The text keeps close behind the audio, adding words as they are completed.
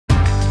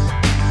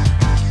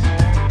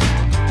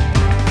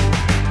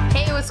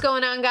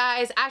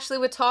guys, Ashley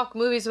with Talk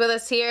Movies with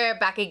us here,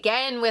 back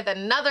again with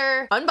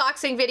another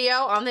unboxing video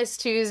on this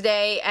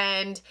Tuesday,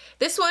 and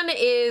this one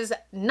is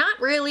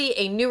not really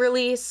a new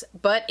release,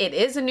 but it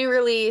is a new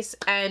release,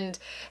 and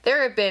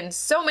there have been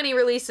so many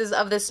releases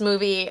of this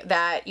movie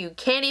that you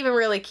can't even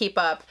really keep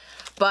up.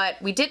 But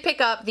we did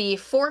pick up the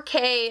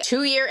 4K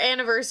 2-year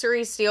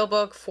anniversary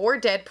Steelbook for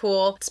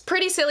Deadpool. It's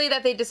pretty silly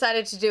that they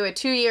decided to do a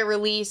 2-year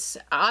release.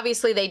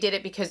 Obviously they did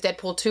it because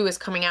Deadpool 2 is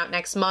coming out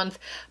next month,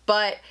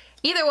 but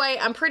either way,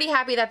 I'm pretty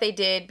happy that they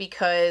did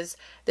because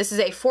this is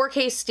a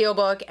 4K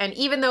Steelbook, and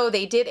even though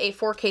they did a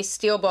 4K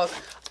Steelbook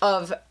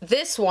of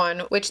this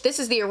one, which this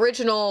is the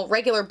original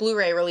regular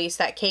Blu-ray release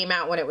that came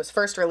out when it was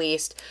first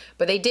released,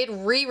 but they did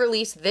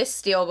re-release this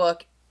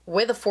Steelbook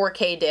with a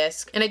 4K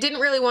disc, and I didn't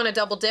really want to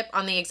double dip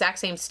on the exact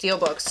same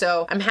Steelbook,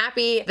 so I'm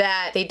happy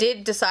that they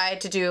did decide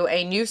to do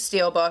a new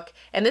Steelbook,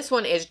 and this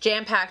one is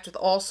jam-packed with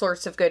all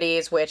sorts of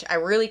goodies, which I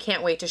really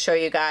can't wait to show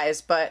you guys.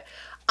 But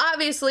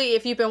obviously,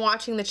 if you've been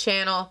watching the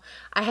channel,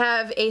 I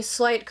have a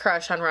slight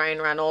crush on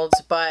Ryan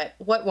Reynolds, but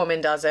what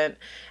woman doesn't?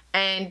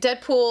 And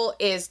Deadpool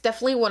is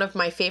definitely one of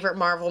my favorite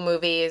Marvel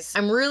movies.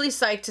 I'm really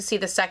psyched to see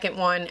the second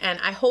one, and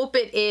I hope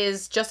it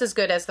is just as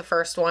good as the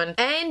first one.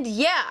 And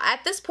yeah,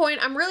 at this point,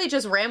 I'm really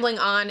just rambling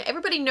on.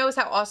 Everybody knows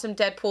how awesome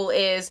Deadpool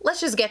is.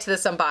 Let's just get to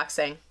this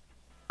unboxing.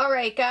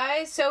 Alright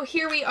guys, so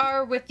here we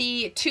are with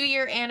the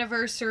 2-year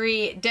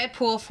anniversary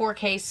Deadpool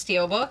 4K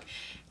Steelbook.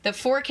 The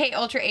 4K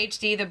Ultra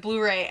HD, the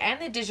Blu-ray, and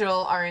the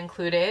digital are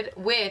included,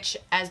 which,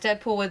 as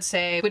Deadpool would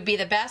say, would be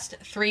the best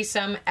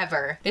threesome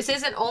ever. This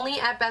isn't only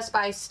at Best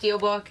Buy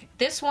Steelbook.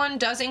 This one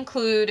does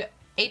include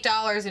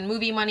 $8 in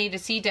movie money to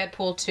see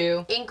Deadpool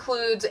 2.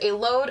 Includes a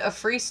load of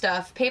free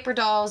stuff, paper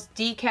dolls,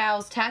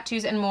 decals,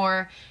 tattoos, and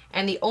more,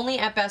 and the only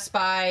at Best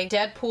Buy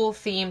Deadpool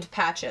themed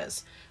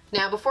patches.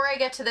 Now, before I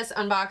get to this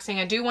unboxing,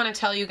 I do want to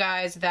tell you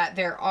guys that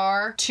there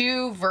are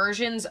 2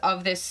 versions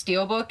of this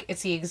Steelbook.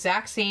 It's the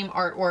exact same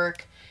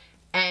artwork,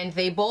 and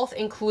they both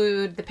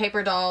include the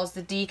paper dolls,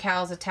 the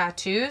decals, the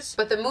tattoos,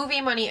 but the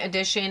movie money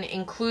edition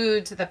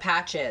includes the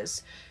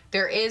patches.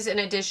 There is an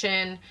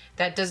edition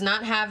that does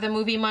not have the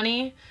movie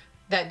money,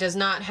 that does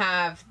not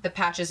have the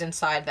patches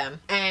inside them.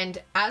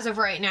 And as of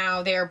right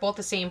now, they are both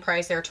the same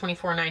price. They're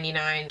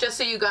 $24.99. Just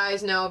so you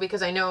guys know,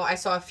 because I know I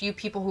saw a few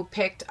people who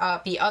picked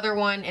up the other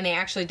one and they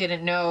actually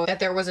didn't know that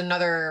there was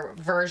another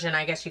version,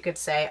 I guess you could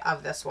say,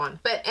 of this one.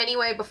 But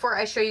anyway, before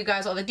I show you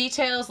guys all the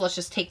details, let's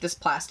just take this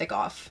plastic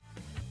off.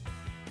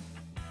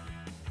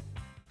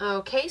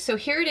 Okay, so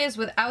here it is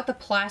without the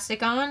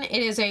plastic on.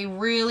 It is a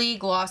really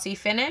glossy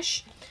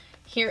finish.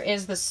 Here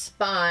is the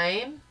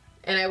spine,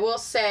 and I will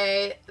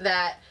say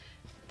that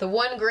the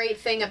one great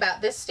thing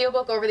about this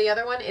Steelbook over the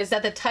other one is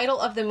that the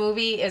title of the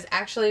movie is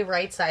actually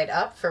right side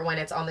up for when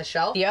it's on the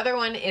shelf. The other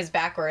one is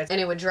backwards,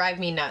 and it would drive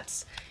me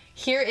nuts.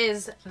 Here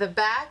is the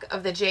back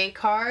of the J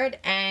card,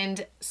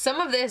 and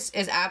some of this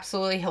is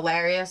absolutely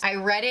hilarious. I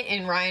read it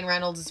in Ryan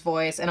Reynolds'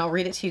 voice, and I'll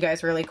read it to you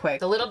guys really quick.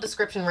 The little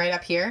description right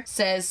up here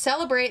says,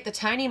 "Celebrate the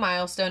tiny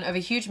milestone of a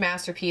huge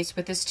masterpiece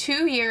with this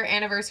 2-year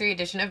anniversary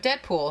edition of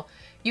Deadpool.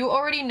 You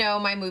already know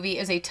my movie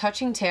is a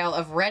touching tale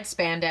of red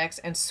spandex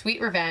and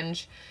sweet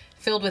revenge,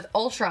 filled with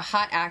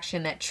ultra-hot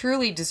action that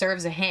truly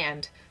deserves a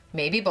hand,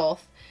 maybe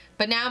both.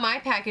 But now my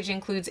package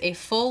includes a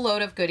full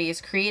load of goodies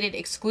created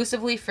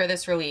exclusively for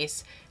this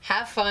release.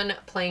 Have fun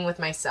playing with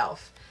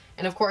myself."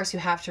 And of course you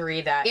have to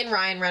read that in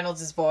Ryan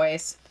Reynolds'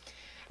 voice.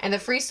 And the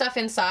free stuff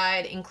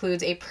inside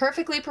includes a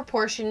perfectly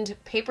proportioned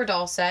paper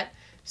doll set,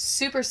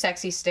 super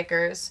sexy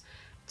stickers,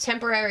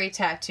 temporary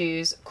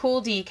tattoos,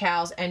 cool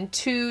decals, and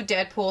 2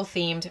 Deadpool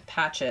themed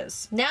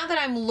patches. Now that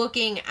I'm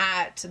looking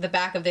at the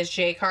back of this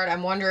J card,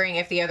 I'm wondering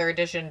if the other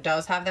edition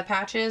does have the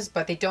patches,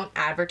 but they don't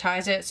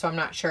advertise it, so I'm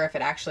not sure if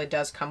it actually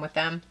does come with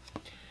them.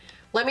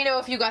 Let me know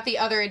if you got the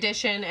other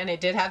edition and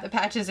it did have the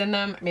patches in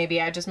them. Maybe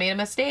I just made a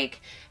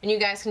mistake, and you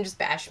guys can just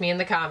bash me in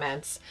the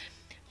comments.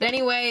 But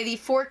anyway, the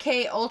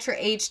 4K Ultra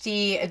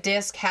HD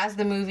disc has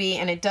the movie,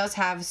 and it does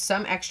have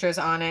some extras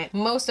on it.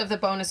 Most of the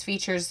bonus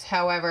features,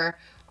 however,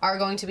 are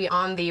going to be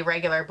on the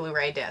regular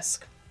Blu-ray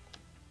disc.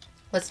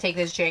 Let's take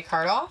this J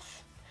card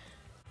off.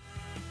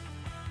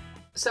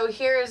 So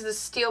here is the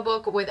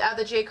Steelbook without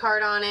the J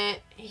card on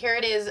it. Here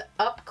it is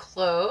up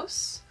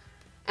close.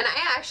 And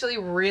I actually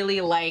really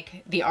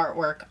like the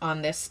artwork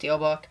on this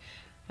Steelbook.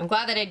 I'm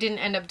glad that I didn't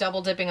end up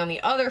double dipping on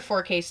the other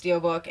 4K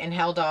Steelbook and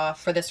held off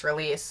for this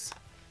release.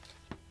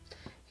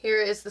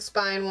 Here is the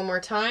spine one more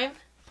time.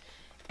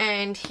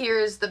 And here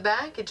is the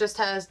back. It just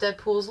has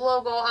Deadpool's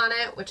logo on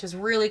it, which is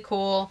really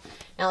cool.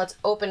 Now let's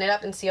open it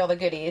up and see all the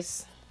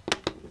goodies.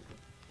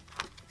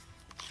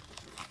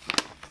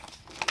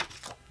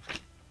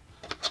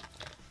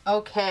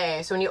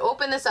 Okay, so when you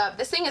open this up,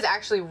 this thing is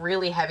actually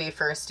really heavy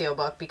for a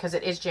Steelbook because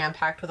it is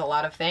jam-packed with a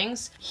lot of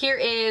things. Here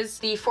is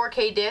the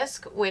 4K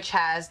disc, which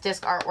has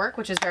disc artwork,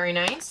 which is very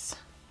nice.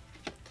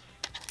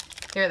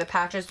 Here are the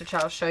patches, which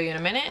I'll show you in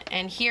a minute.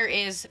 And here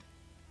is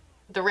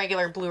the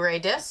regular Blu-ray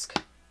disc.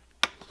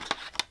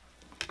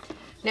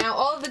 Now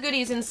all of the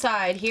goodies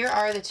inside, here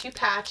are the 2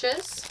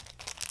 patches.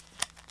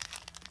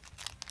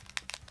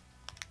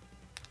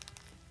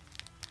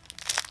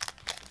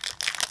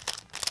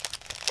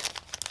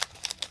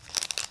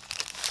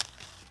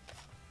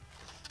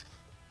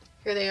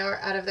 Here they are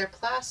out of their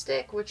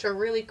plastic, which are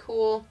really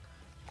cool.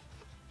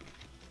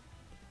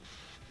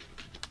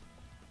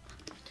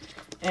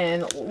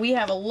 And we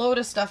have a load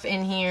of stuff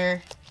in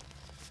here.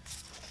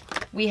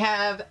 We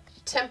have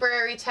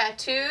temporary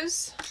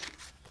tattoos.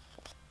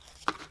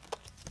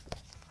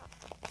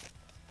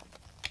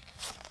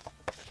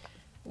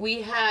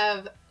 We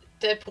have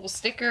Deadpool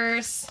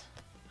stickers.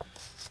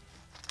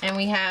 And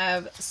we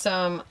have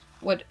some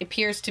what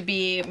appears to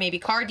be maybe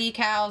car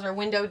decals or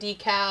window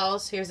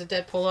decals. Here's a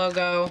Deadpool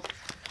logo.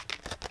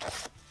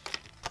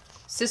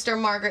 Sister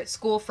Margaret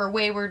School for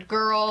Wayward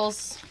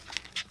Girls.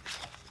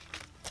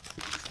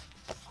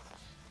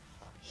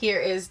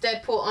 Here is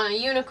Deadpool on a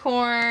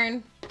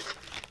unicorn.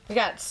 We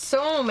got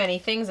so many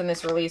things in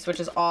this release, which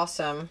is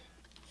awesome.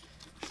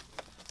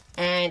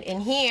 And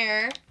in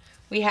here,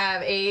 we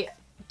have a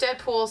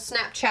Deadpool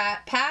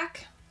Snapchat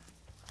pack.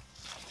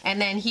 And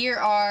then here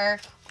are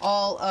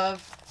all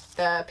of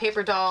the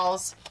paper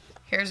dolls.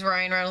 Here's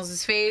Ryan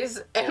Reynolds' face,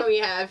 and we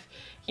have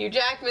Hugh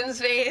Jackman's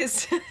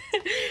face.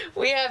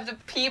 We have the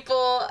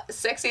People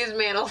Sexiest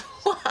Man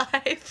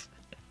Alive.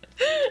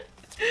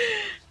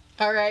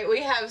 Alright,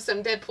 we have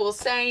some Deadpool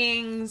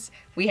sayings.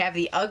 We have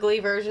the ugly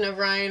version of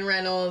Ryan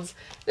Reynolds.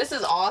 This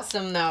is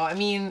awesome though. I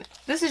mean,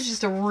 this is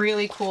just a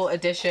really cool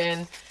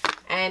addition.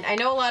 And I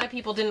know a lot of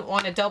people didn't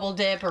want to double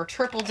dip or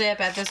triple dip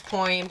at this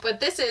point,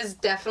 but this is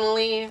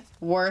definitely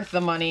worth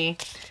the money.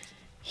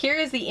 Here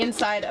is the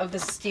inside of the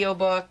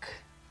Steelbook.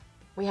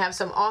 We have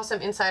some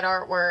awesome inside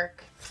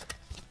artwork.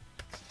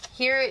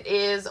 Here it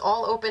is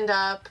all opened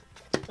up.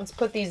 Let's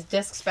put these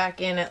discs back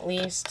in at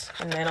least,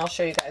 and then I'll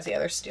show you guys the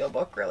other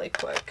Steelbook really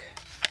quick.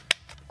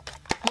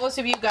 Most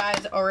of you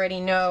guys already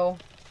know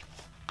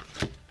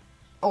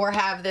or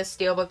have this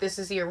Steelbook. This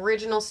is the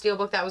original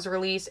Steelbook that was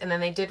released, and then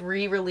they did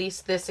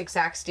re-release this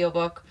exact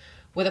Steelbook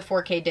with a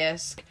 4K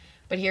disc.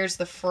 But here's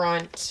the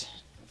front.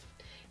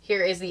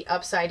 Here is the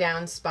upside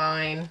down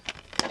spine.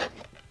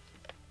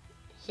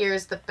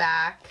 Here's the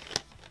back.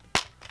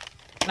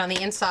 And on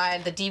the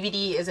inside, the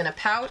DVD is in a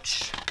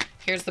pouch.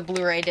 Here's the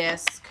Blu-ray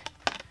disc.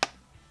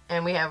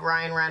 And we have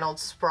Ryan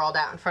Reynolds sprawled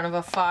out in front of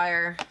a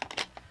fire.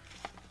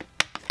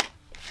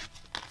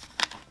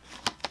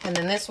 And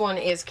then this one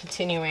is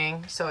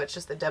continuing, so it's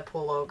just the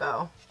Deadpool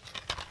logo.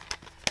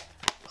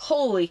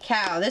 Holy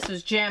cow, this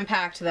was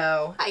jam-packed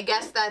though. I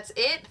guess that's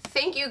it.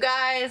 Thank you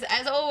guys,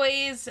 as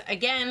always,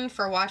 again,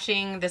 for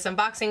watching this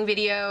unboxing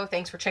video.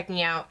 Thanks for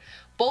checking out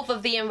both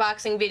of the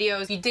unboxing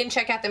videos. If you didn't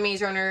check out the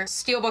Maze Runner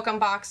Steelbook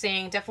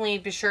unboxing, definitely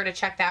be sure to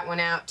check that one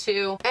out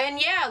too.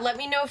 And yeah, let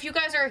me know if you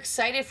guys are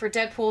excited for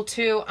Deadpool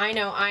 2. I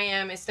know I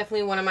am. It's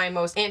definitely one of my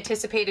most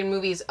anticipated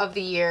movies of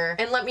the year.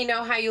 And let me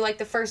know how you like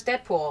the first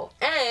Deadpool.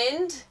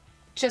 And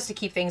just to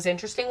keep things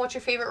interesting, what's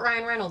your favorite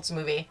Ryan Reynolds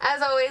movie?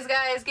 As always,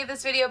 guys, give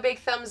this video a big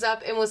thumbs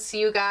up, and we'll see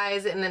you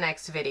guys in the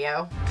next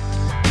video.